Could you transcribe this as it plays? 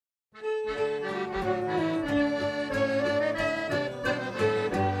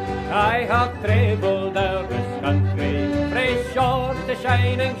I have travelled out this country, frae shore to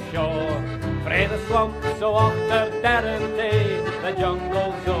shining shore, frae the swamps so after Derrentay, the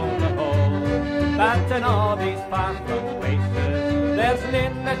jungles on the whole. But in all these far from places, there's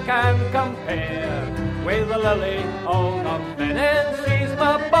none that can compare with the lily on Dunfin, and she's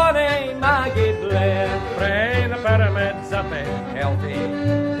my bonny Maggie Blair. Frae the pyramids up in Kelty,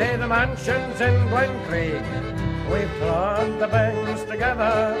 to the mansions in Glencreek, we've trod the banks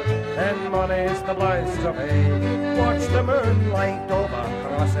together, and money's the place to be. Watch the moonlight over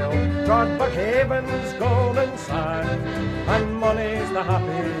Crosshill, trod Buckhaven's golden sand, and money's the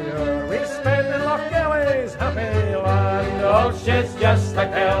happier we spend in Lochgilly's happy land. Oh, she's just a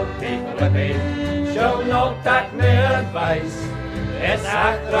Kelty Clippie, she'll no take me advice. It's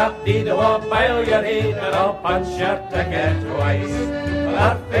a crap deed of while you're here, and I'll punch your ticket twice.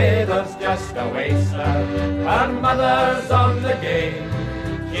 Her father's just a waster, her mother's on the game.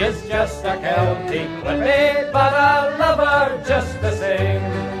 She's just a Kelty Clippie, but I love her just the same.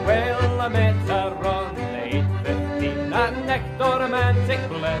 Well, I met her on the 8:15, that next door romantic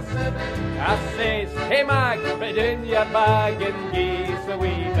bliss. I says, hey Mag, put in your bag and gives a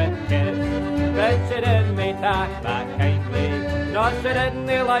wee bit kiss. But she didn't take that kindly, no, she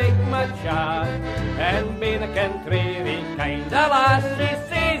didn't like my chat. And being a contrary kind of lass, she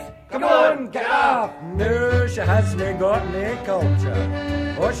says, come on, get off. No, she hasn't got any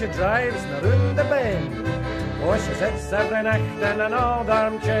culture. Oh, she drives me round the bend. Oh, she sits every night in an old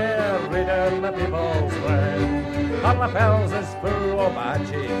armchair, reading the People's Friend. Her lapels is full of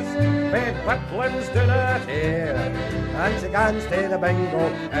badges, made butlins do not hear. And she gans to the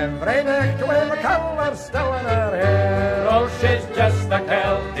bingo every night with the colour still in her hair. Oh, she's just a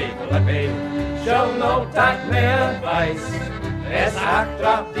Kelty Clippie, she'll no take me advice. It's a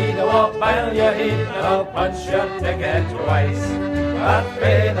crap deed of while you're here, and I'll punch your ticket twice. Her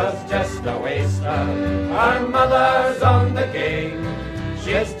father's just a waster, her mother's on the game.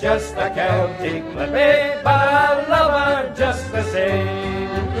 She's just a Kelty Clippie, but I love her just the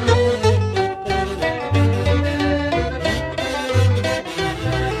same.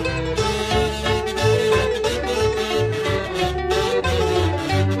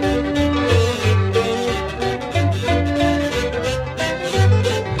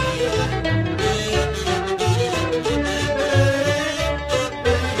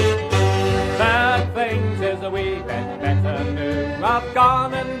 I've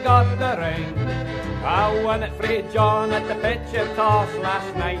gone and got the ring. I won it frae John at the picture toss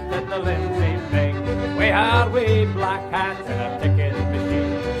last night at the Lindsay thing. We had wee black hats and a ticket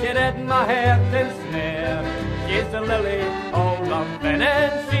machine. She did my hair in snare. She's the lily all Dunfin,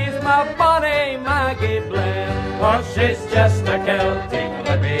 and she's my bonny Maggie Blair. Oh, she's just a Kelty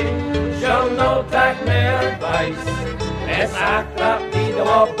Clippie, she'll no take me advice. It's a crap deed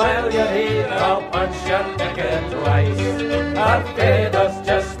of while you're here, I'll punch your ticket twice. Her father's